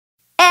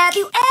Have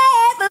you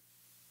ever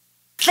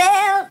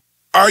felt?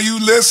 Are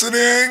you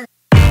listening?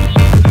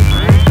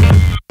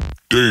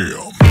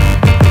 Damn.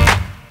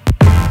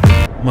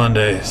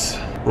 Mondays.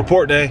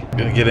 Report day.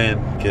 Gonna get it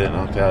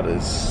knocked out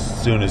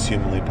as soon as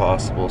humanly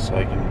possible so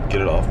I can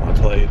get it off my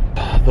plate.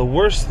 The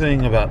worst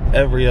thing about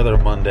every other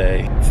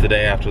Monday is the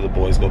day after the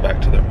boys go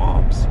back to their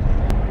moms.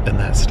 And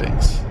that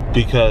stinks.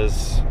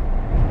 Because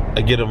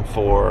I get them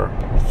for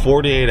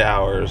 48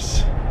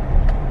 hours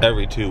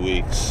every 2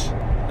 weeks.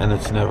 And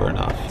it's never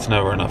enough. It's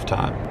never enough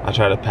time. I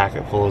try to pack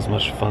it full of as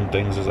much fun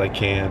things as I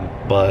can,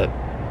 but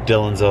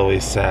Dylan's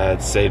always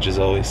sad, Sage is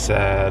always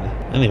sad.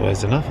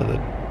 Anyways, enough of the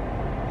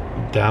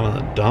down in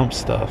the dump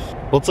stuff.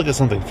 Let's look at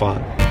something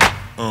fun.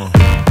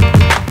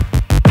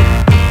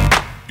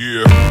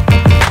 Yeah.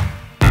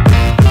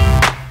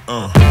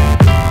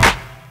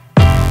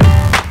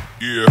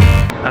 Yeah.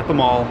 At the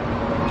mall,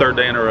 third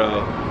day in a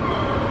row,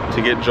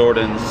 to get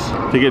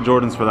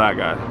Jordans for that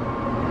guy.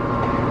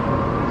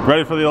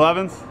 Ready for the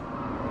 11s?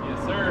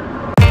 Yes, sir.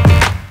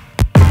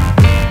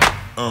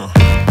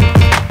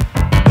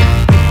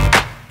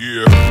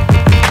 Yeah.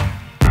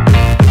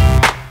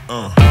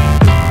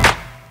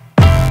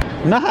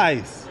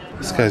 Nice!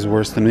 This guy's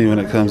worse than me when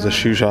it comes to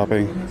shoe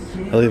shopping.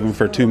 I leave him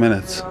for 2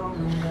 minutes.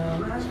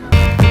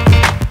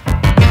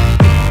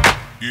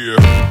 Yeah.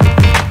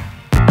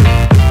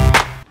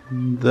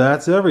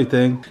 That's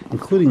everything,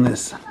 including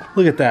this.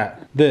 Look at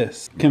that.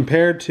 This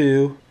compared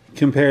to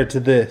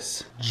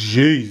this.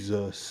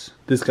 Jesus.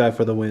 This guy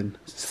for the win.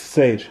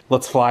 Sage,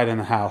 let's fly it in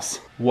the house.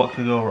 What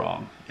could go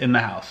wrong in the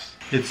house?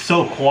 It's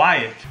so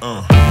quiet.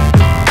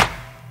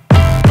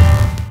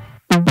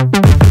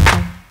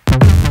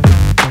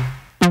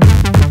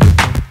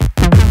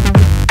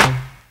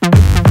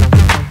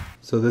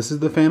 So this is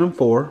the Phantom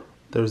 4.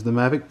 There's the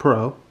Mavic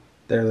Pro.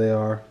 There they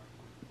are,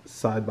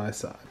 side by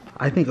side.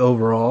 I think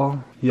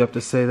overall, you have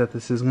to say that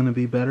this is gonna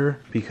be better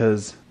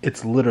because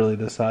it's literally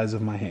the size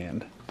of my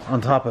hand. On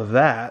top of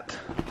that,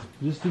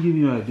 just to give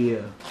you an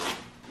idea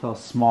how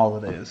small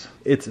it is,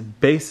 it's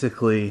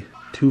basically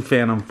 2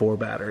 Phantom 4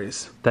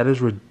 batteries. That is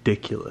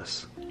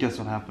ridiculous. Guess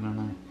what happened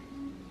tonight?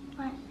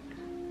 What?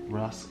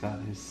 Russ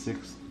got his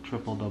 6th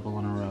triple-double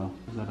in a row.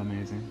 Is that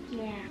amazing?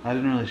 Yeah. I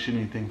didn't really shoot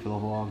anything for the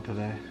vlog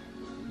today.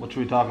 What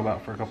should we talk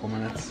about for a couple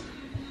minutes?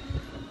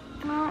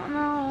 I don't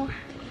know.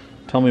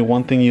 Tell me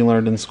one thing you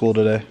learned in school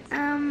today.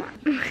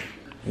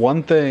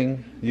 One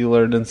thing you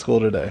learned in school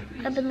today.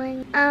 I've been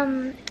learning.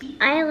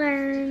 I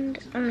learned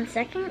in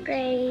 2nd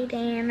grade,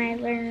 and I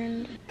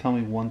learned. Tell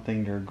me one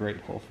thing you're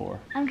grateful for.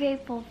 I'm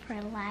grateful for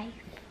life.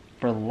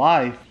 For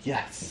life?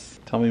 Yes.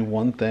 Tell me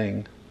one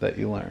thing that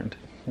you learned.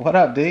 What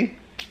up, D?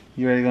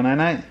 You ready to go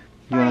night-night?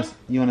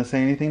 You wanna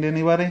say anything to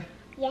anybody?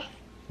 Yes.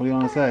 What do you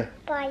wanna say?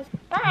 Bye.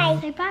 Bye.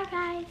 Say bye,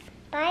 guys.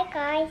 Bye,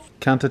 guys.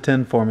 Count to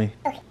 10 for me.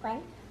 Okay.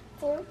 1,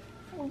 2,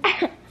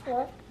 3,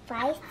 4,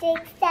 5,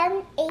 6,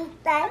 7, 8,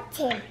 9,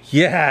 10.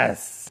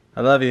 Yes!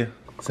 I love you.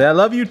 Say I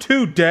love you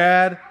too,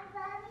 Dad. I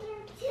love you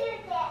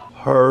too, Dad.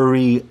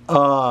 Hurry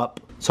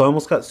up. So I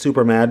almost got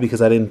super mad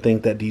because I didn't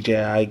think that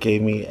DJI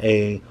gave me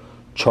a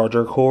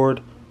charger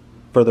cord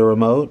for the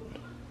remote,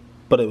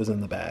 but it was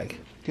in the bag.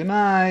 Good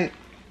night.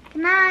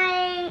 Good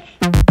night.